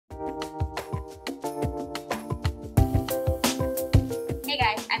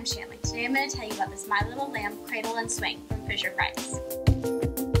I'm Shanley. Today I'm going to tell you about this My Little Lamb Cradle and Swing from Fisher-Price.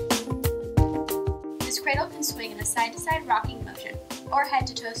 This cradle can swing in a side-to-side rocking motion or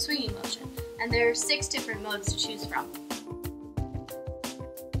head-to-toe swinging motion, and there are 6 different modes to choose from.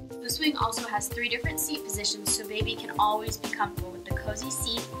 The swing also has 3 different seat positions so baby can always be comfortable with the cozy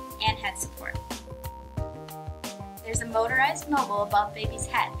seat and head support. There's a motorized mobile above baby's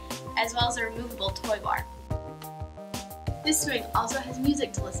head, as well as a removable toy bar. This swing also has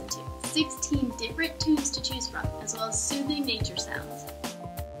music to listen to, 16 different tunes to choose from, as well as soothing nature sounds.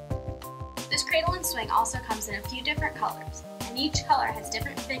 This cradle and swing also comes in a few different colors, and each color has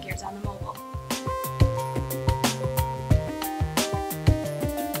different figures on the mobile.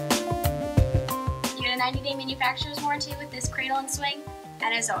 You get a 90-day manufacturer's warranty with this cradle and swing,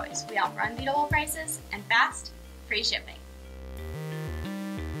 and as always, we offer unbeatable prices and fast, free shipping.